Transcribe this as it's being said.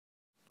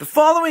The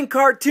following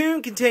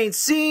cartoon contains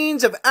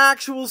scenes of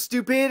actual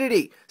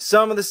stupidity.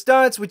 Some of the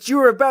stunts which you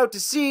are about to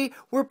see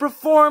were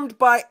performed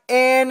by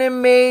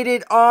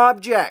animated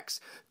objects.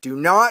 Do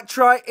not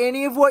try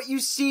any of what you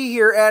see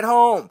here at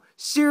home.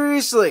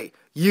 Seriously,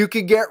 you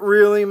could get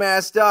really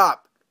messed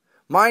up.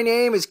 My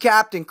name is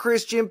Captain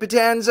Christian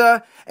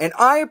Potenza, and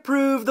I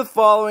approve the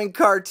following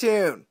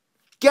cartoon.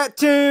 Get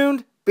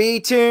tuned, be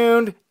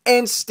tuned,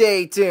 and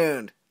stay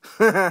tuned.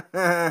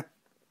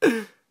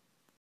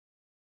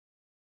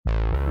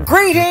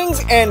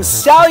 Greetings and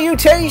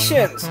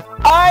salutations!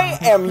 I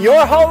am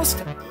your host,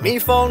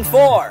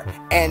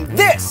 MePhone4, and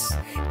this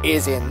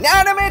is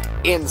Inanimate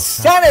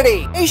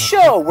Insanity, a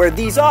show where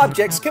these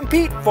objects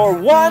compete for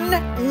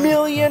 $1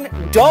 million.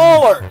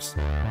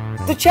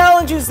 The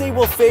challenges they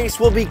will face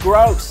will be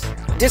gross,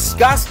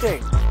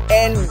 disgusting,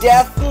 and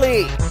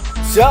deathly.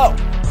 So,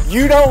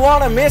 you don't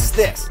want to miss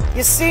this.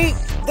 You see,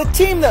 the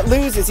team that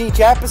loses each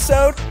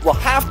episode will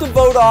have to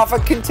vote off a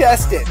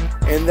contestant,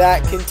 and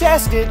that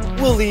contestant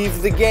will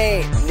leave the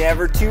game,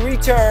 never to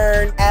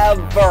return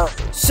ever.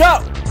 So,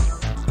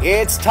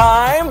 it's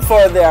time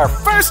for their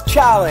first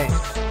challenge.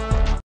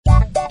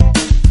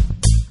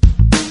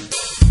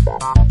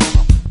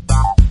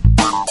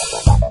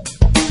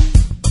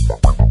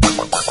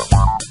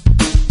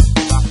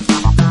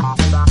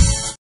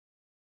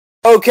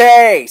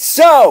 Okay,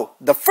 so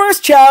the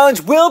first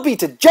challenge will be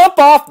to jump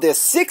off this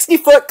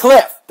 60-foot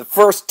cliff. The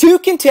first two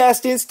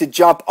contestants to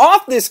jump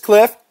off this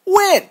cliff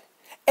win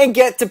and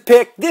get to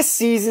pick this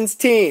season's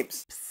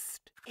teams. Psst.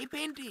 Hey,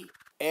 Bendy.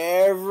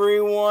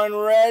 Everyone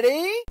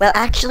ready? Well,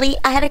 actually,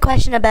 I had a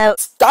question about...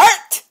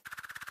 Start!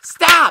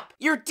 Stop!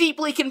 You're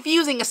deeply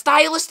confusing a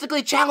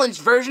stylistically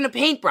challenged version of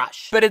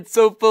Paintbrush. But it's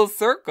so full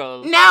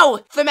circle. No!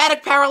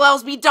 Thematic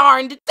parallels be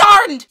darned!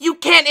 Darned! You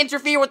can't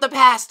interfere with the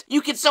past!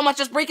 You could so much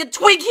as break a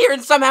twig here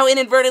and somehow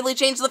inadvertently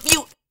change the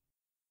future.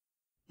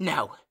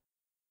 No.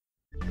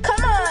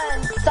 Come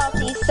on,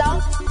 Salty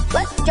Salt.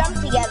 Let's jump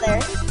together.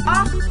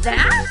 Off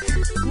that?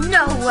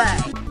 No way.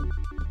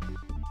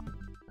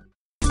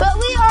 But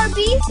we are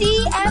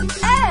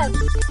BCFF.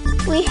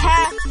 We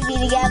have to be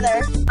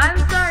together. I'm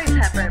sorry,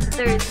 Pepper, but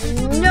there's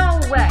no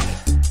way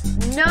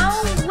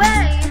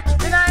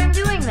that I'm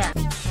doing that.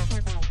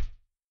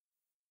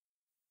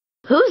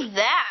 Who's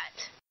that?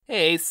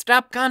 Hey,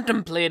 stop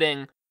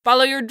contemplating.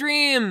 Follow your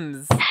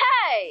dreams.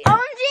 Hey!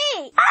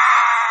 OMG!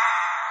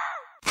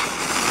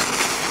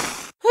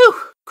 Whew!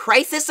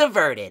 Crisis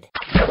averted.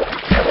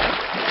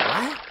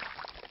 What?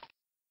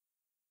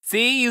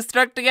 See, you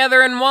stuck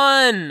together and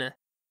won.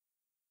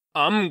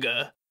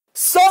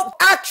 Salt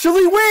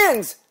actually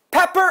wins!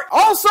 Pepper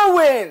also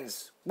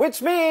wins!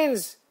 Which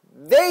means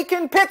they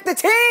can pick the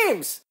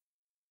teams!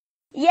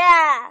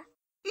 Yeah!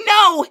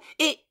 No!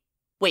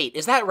 Wait,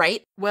 is that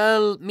right?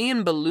 Well, me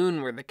and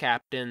Balloon were the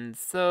captains,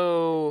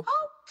 so...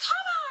 Oh,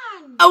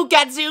 come on! Oh,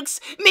 gadzooks!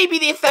 Maybe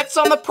the effects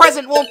on the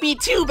present won't be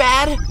too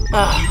bad.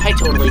 I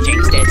totally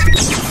jinxed it.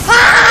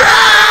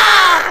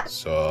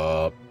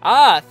 Sup?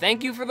 Ah,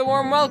 thank you for the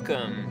warm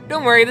welcome.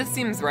 Don't worry, this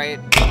seems right.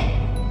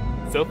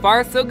 So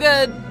far, so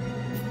good.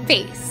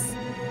 Face,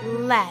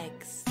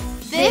 legs.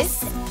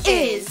 This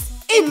is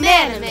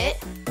Inanimate.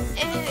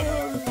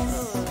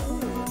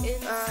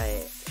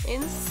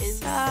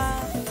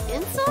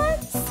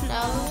 Insolence?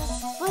 No.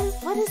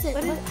 What is it?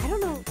 I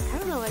don't know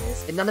what it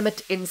is.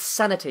 Inanimate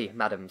Insanity,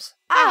 madams.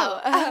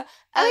 Oh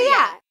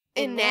yeah.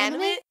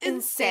 Inanimate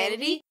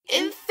Insanity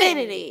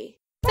Infinity.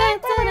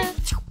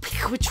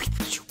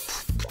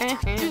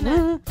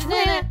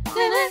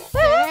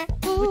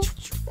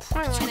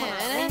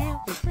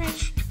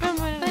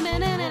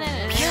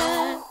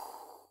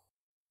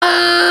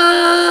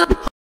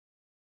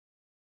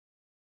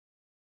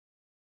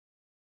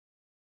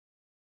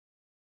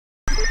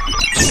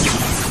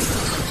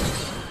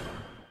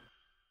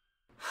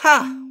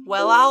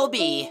 Well, I'll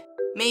be.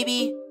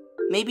 Maybe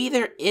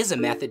there is a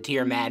method to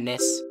your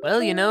madness.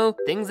 Well, you know,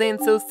 things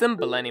ain't so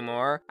simple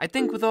anymore. I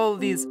think with all of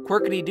these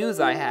quirkity-doos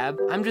I have,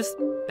 I'm just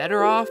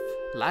better off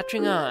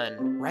latching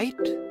on, right?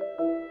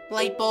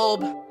 Light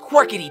bulb.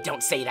 Quirkity,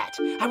 don't say that.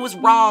 I was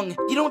wrong.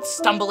 You don't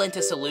stumble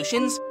into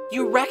solutions.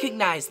 You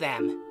recognize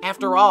them.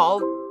 After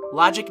all,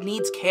 logic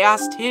needs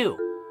chaos too.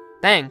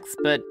 Thanks,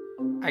 but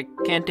I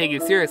can't take you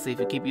seriously if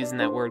you keep using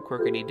that word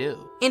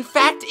quirkity-doo. In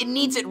fact, it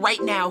needs it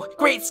right now.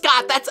 Great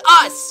Scott, that's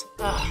us!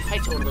 I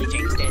totally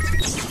jinxed it.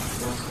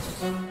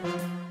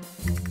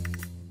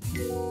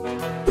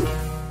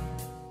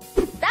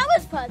 That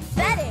was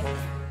pathetic.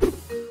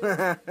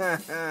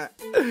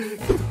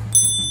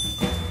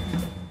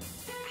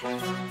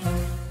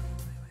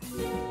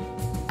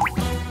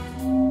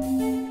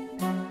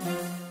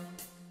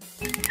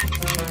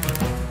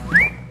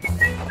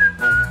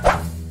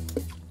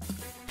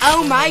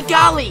 Oh my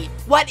golly!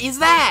 What is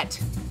that?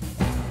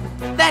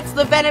 That's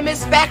the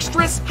venomous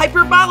Baxtris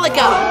hyperbolica!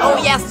 Oh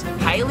yes,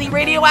 highly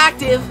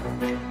radioactive!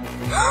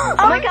 Oh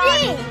my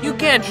god! You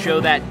can't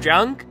show that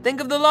junk. Think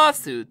of the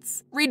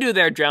lawsuits. Redo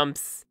their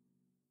jumps.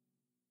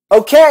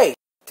 Okay,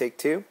 take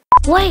two.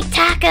 Wait,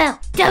 Taco!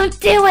 Don't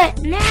do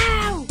it!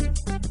 No!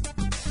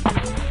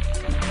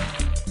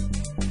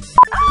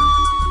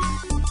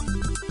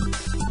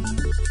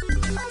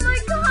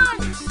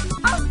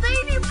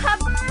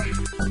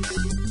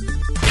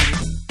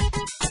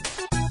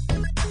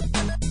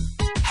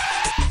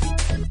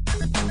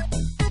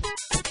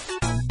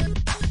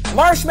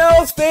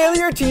 Marshmallow's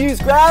failure to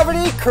use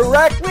gravity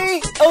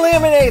correctly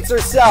eliminates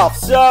herself,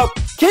 so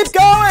keep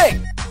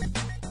going!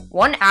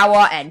 1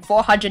 hour and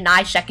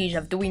 409 seconds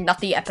of doing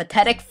nothing and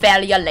pathetic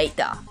failure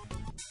later.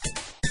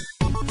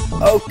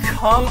 Oh,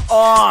 come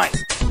on!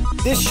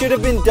 This should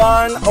have been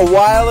done a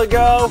while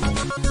ago.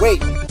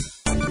 Wait,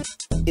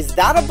 is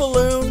that a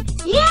balloon?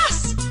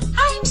 Yes!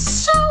 I'm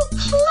so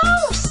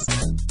close!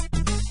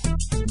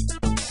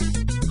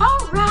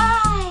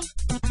 Alright!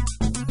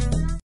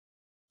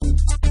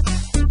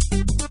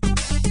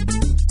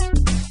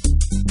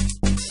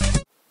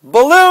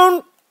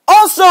 Balloon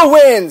also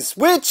wins,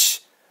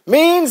 which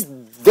means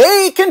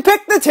they can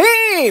pick the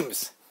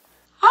teams!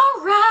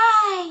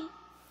 Alright!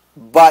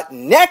 But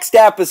next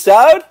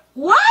episode...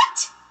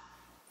 What?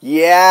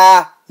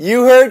 Yeah,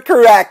 you heard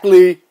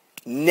correctly.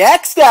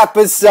 Next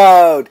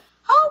episode!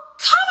 Oh,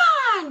 come